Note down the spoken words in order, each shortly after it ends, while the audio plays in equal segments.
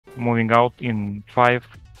Moving out in 5,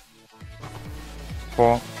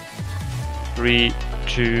 4, 3,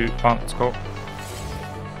 2, 1, let's go.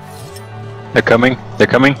 They're coming.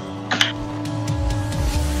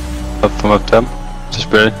 Up from up top. Just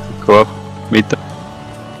spread. Go up. Meet them.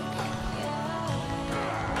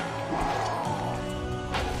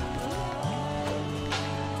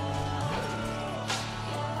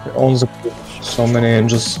 On the so many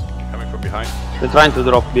angels. Coming from behind. They're trying to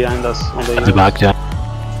drop behind us on the At the back, yeah.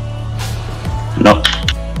 No.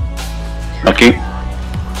 Okay.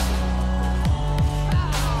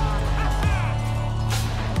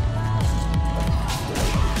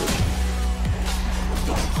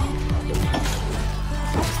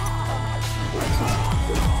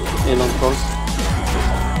 Elon cross.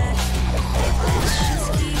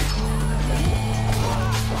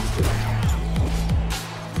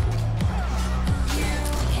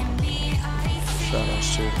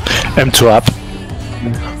 M2 up.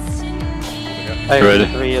 I Ready.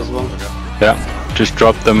 3 as well. Yeah. Just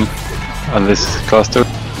drop them on this cluster.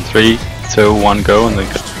 3, 2, 1, go, and then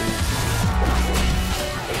go.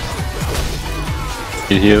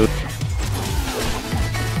 Heal.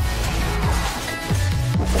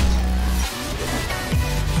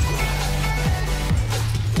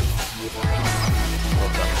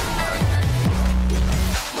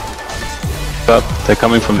 Up. They're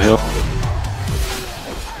coming from hill.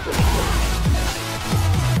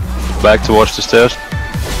 Back towards the stairs.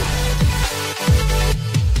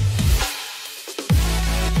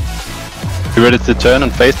 Be ready to turn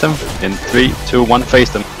and face them. In 3, 2, 1, face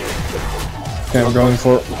them. Okay, I'm going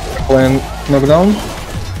for clan knockdown.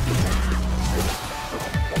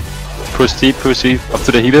 Push deep up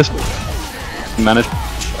to the healers. Manage.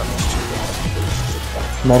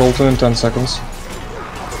 Model 2 in 10 seconds.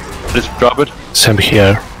 Just drop it. Same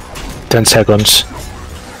here. 10 seconds.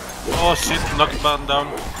 Oh shit, knocked man down.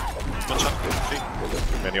 Watch out, group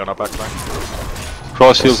 3. Many on our back line.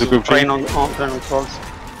 Cross heals the group 3. Train on cross.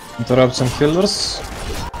 Interrupt some healers.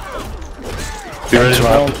 Be ready to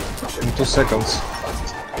Down in 2 seconds.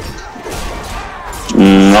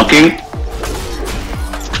 Knocking.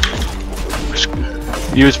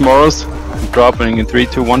 use morals. Dropping in 3,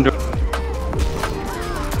 2, 1.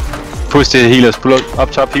 Push the healers. Pull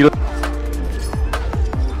up top healer.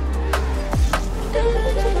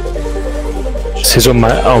 She's on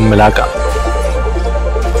Melaka.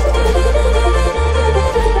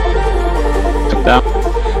 Down.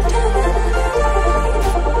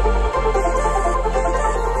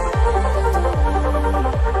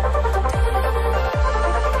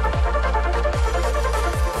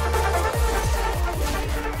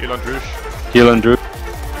 Heal on Drush. Heal on Drew.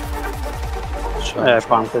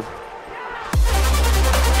 Planted.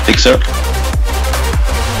 Fixer.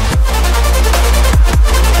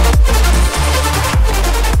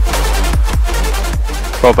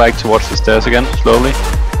 Fall back towards the stairs again, slowly.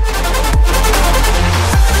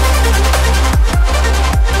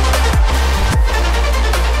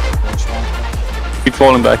 Keep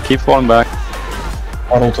falling back, keep falling back.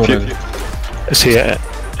 Model 2 ready. See,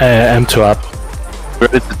 M2 up.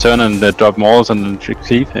 Ready to turn and drop malls and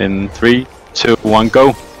cleave in 3, 2, 1,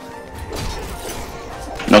 go.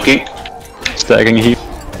 Knocking. Stacking heal.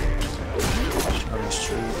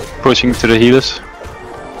 Pushing to the healers.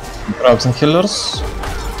 Interrupting healers.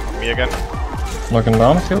 Me again. Knocking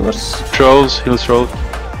down healers. Trolls, heals trolls.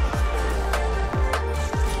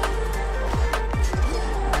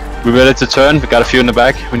 We're ready to turn, we got a few in the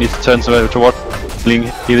back. We need to turn somewhere toward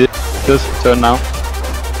healers. Turn now.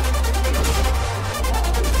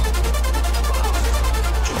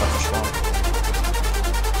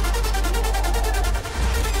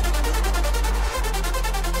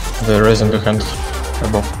 They're raising the hand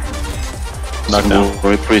above. Knock down.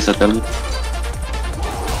 Replace that element.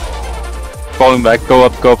 Falling back, go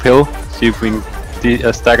uphill. See if we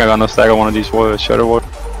can stagger one of these shadow wars.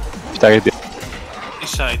 Stagger the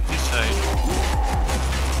This side.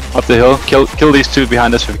 up the hill. Kill these two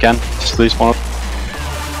behind us if we can. Just at least one.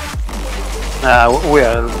 We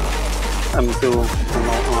are M2 on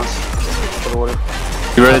us. For water.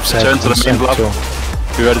 You ready to turn to the main bluff?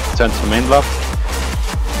 You ready to turn to the main bluff?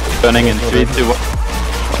 Turning in 3, 2, 1.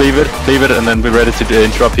 Cleave it, and then be ready to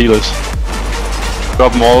interrupt healers.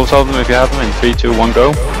 Drop malls of them if you have them in 3, 2, 1,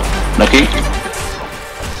 go. Knocking.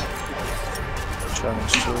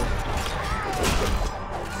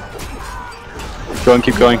 Go and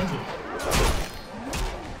keep going.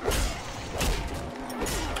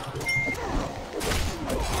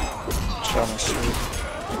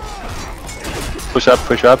 Push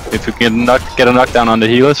up. If you can get a knockdown on the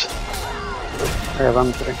healers. I have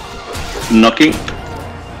M3. Knocking.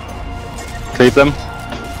 Cleave them.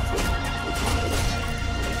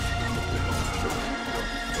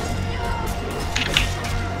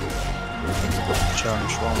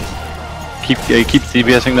 Keep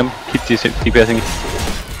DPSing them. Keep DPSing.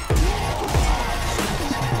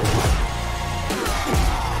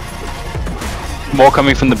 More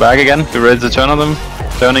coming from the back again. Be ready to turn on them.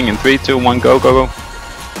 Turning in 3, 2, 1, go, go, go.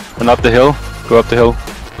 And up the hill. Go up the hill.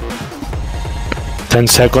 10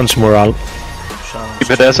 seconds, morale.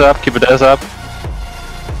 Keep it S up. Keep it S up.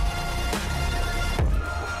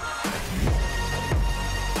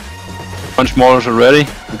 Punch mortars are ready.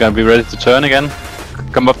 We're gonna be ready to turn again.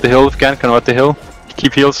 Come up the hill if you can. Come up the hill.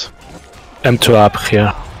 Keep heals. M2 up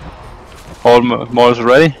here. All mortars are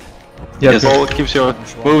ready. Yes. All keeps you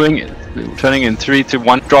moving. Turning in 3, 2,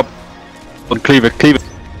 1. Drop. Cleave it. Cleave it.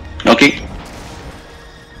 Knocking.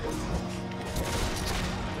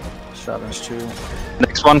 Challenge 2.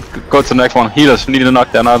 Next one. Go to the next one. Healers. We need to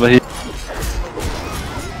knock down other healers.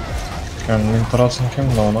 Can we interrupt him?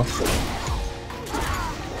 No, not.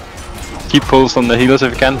 Keep pulls on the healers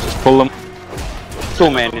if you can. Just pull them. 2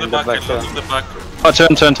 men In in the the back, back there. in the back. Oh,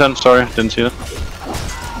 turn. Sorry, didn't see that.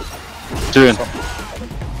 Doing.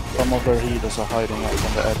 Some of their healers are hiding up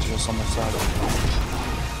on the edges on the side.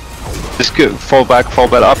 Just go. Fall back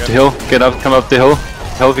up the hill. Get up, come up the hill.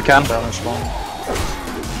 Hill if you can. Challenge 1.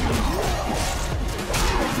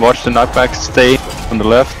 Watch the knockback. Stay on the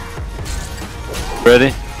left.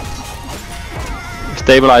 Ready.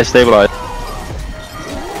 Stabilize.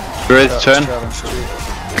 Ready to turn. Challenge 2.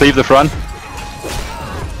 Cleave the front.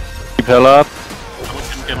 Keep hell up.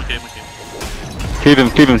 Okay. Keep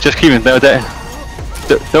him. Just keep him. There.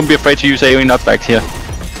 Don't be afraid to use AoE knockbacks here.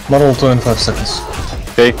 Model 2 in 5 seconds.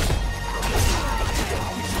 Okay.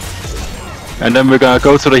 And then we're gonna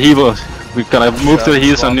go to the healers. We're gonna move to the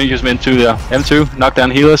healers and then use M2 there. M2, knock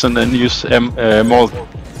down healers and then use Morals.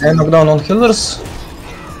 And knock down on healers.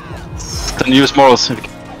 Then use Morals.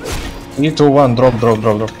 3, 2, 1. Drop.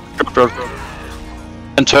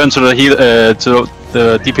 And turn to the to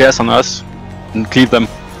the DPS on us and cleave them.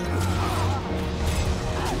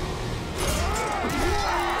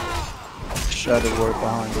 Shadow work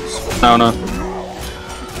behind us. No.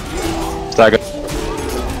 Stagger.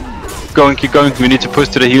 Keep going. We need to push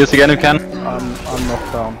to the healers again if we can. I'm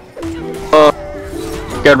knocked down.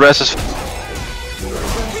 Get rests.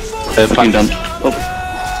 Knocking down. Oh,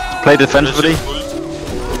 Play defensively.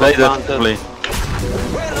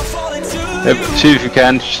 See if you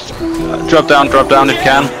can. Drop down if you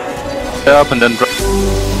can. Up and then drop.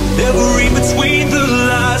 Never read between the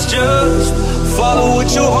lines, just follow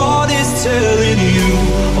what your heart is telling you.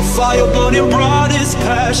 A fire burning bright is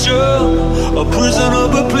passion, a prisoner,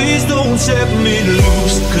 but please don't set me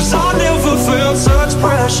loose. Cause I never felt such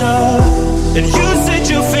pressure, and you said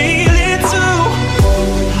you feel it too.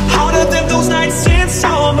 Harder than those nights in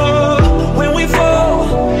summer when we fall.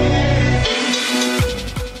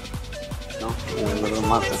 No, it doesn't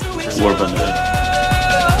matter. Warband.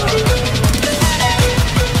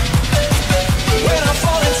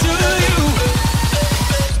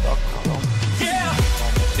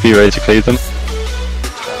 Be ready to cleave them.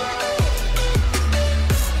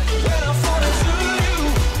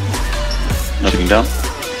 Knocking down.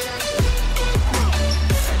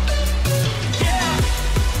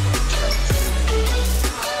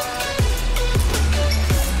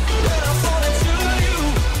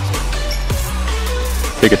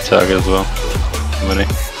 Pick a target as well. Ready.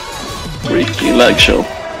 Freaky leg show.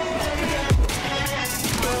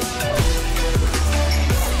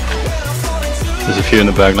 There's a few in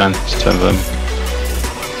the back line. Just turn them.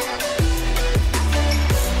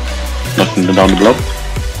 Knocking them down the block.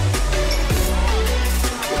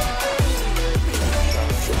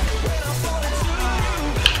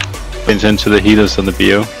 Pinch into the healers on the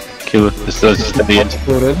BO. Kill it. This does just at the end.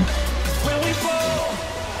 Loaded.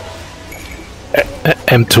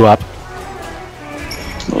 M2 up.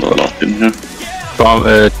 Not a lot in here.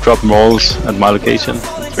 Drop Morals at my location.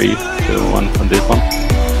 3, 2, 1 on this one.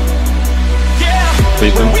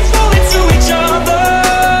 Cleave them. We fall into each other.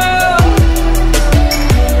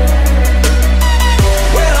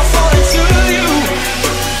 When I fall into you.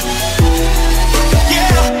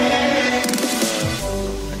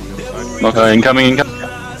 Yeah. Incoming.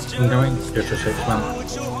 Incoming, Future 6-man.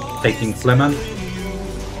 Taking Fleman.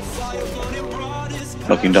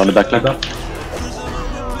 Knocking down the backline.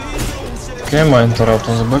 Okay, my interrupt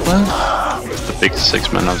on the backline. The big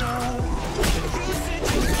 6-man now.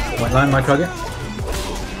 White line, my target.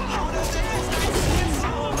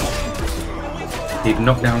 He's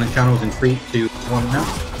knocked down in channels in 3, 2, 1 now.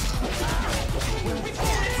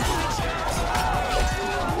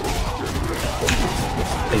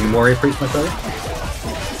 Taking Warrior Priest, my target.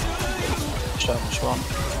 Challenge 1.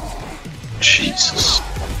 Jesus.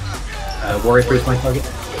 Warrior Priest, my target.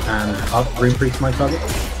 And Green Priest, my target.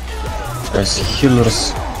 Guys,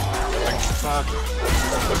 healers.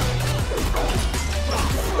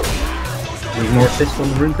 Need more assist on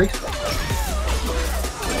the rune priest?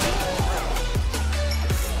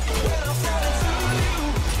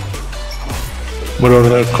 We're over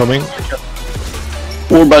there coming.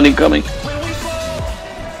 Warband incoming.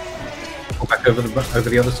 Go back over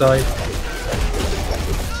the other side.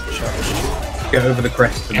 Get over the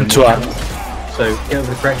crest. And Into up. So get over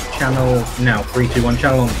the crest, channel now. 3, 2, 1,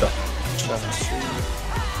 channel on the top.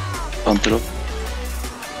 Pump it up.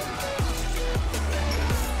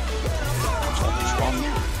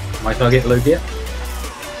 My target, low gear.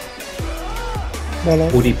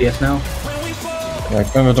 4 DPS now. Yeah,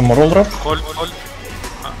 come with the moral drop. Hold.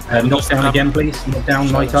 Knock down again, please. Knock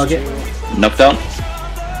down my target. Knock down.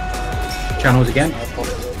 Channels again.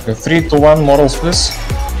 Okay, 3 to 1 morals, please.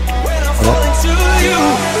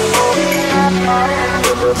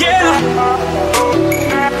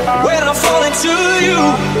 When I'm falling to you,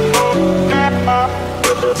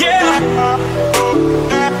 yeah.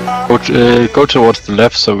 Go towards the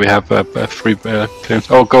left so we have a free clearance.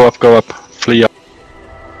 Oh, go up, flee up.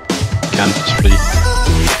 Can't just flee.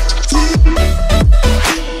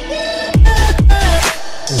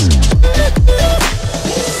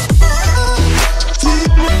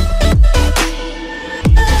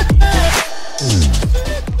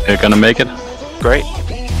 You're gonna make it. Great.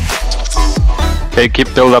 Okay,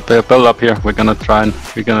 keep build up here. We're gonna need to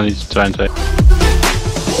try and take.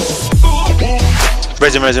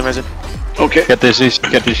 Resin. Okay. Get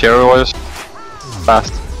these hero warriors.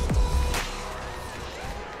 Fast.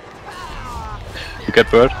 You get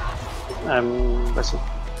bird. That's it.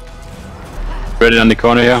 Ready on the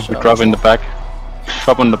corner here. We drop in the back.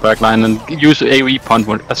 Drop on the back line and use AoE punt.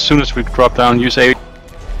 As soon as we drop down, use AoE.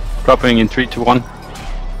 Dropping in 3, 2, 1.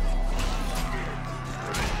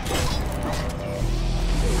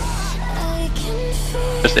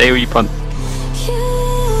 Just AoE punt.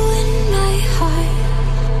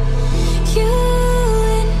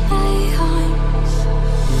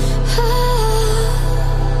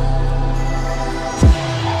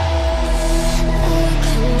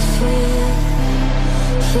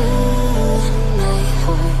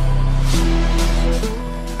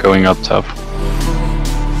 Going up top.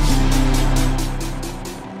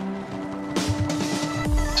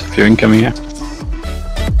 There's a few incoming here.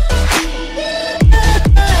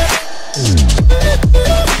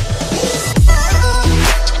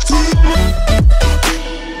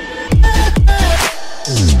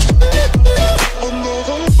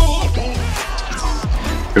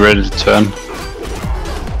 Be ready to turn.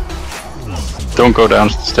 Don't go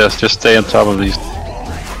downstairs, just stay on top of these.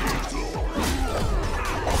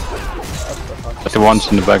 The ones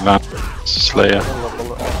in the back line. Slayer.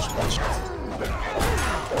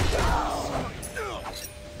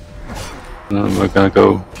 And then we're gonna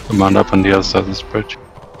go mount up on the other side of this bridge.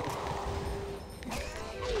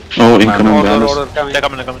 Oh, incoming behind us. They're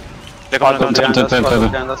coming.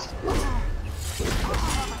 Behind us.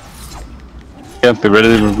 Yeah, be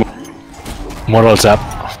ready to remove. Morals up.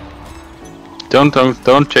 Don't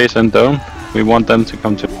chase them down. We want them to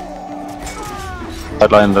come to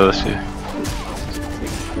that line. Let us see.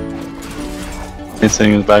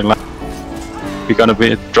 Anything in the back line. We're gonna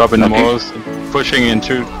be dropping the morals, pushing in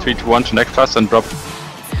 2, 3 to 1 to next class and drop.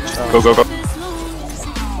 Go.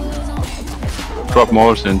 Drop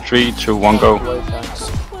morals in 3, 2, 1, go.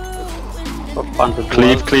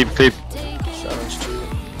 Cleave.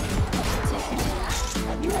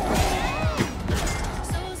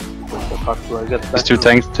 These 2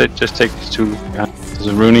 tanks, just take these 2. Yeah. There's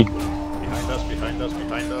a Rooney.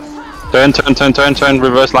 Behind us. Turn,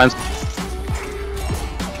 reverse lines.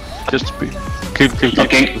 Just keep.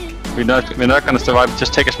 Okay. We're not gonna survive.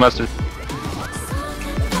 Just take a smash.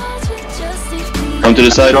 Come to the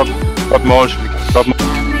side. Drop more.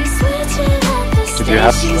 If you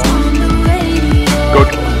have. Good.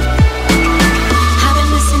 I've been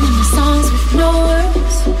listening to songs with no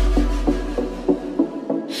words,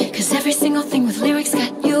 'cause every single thing with lyrics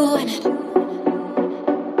got you in it.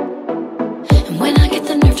 And when I get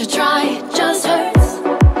the nerve to try it,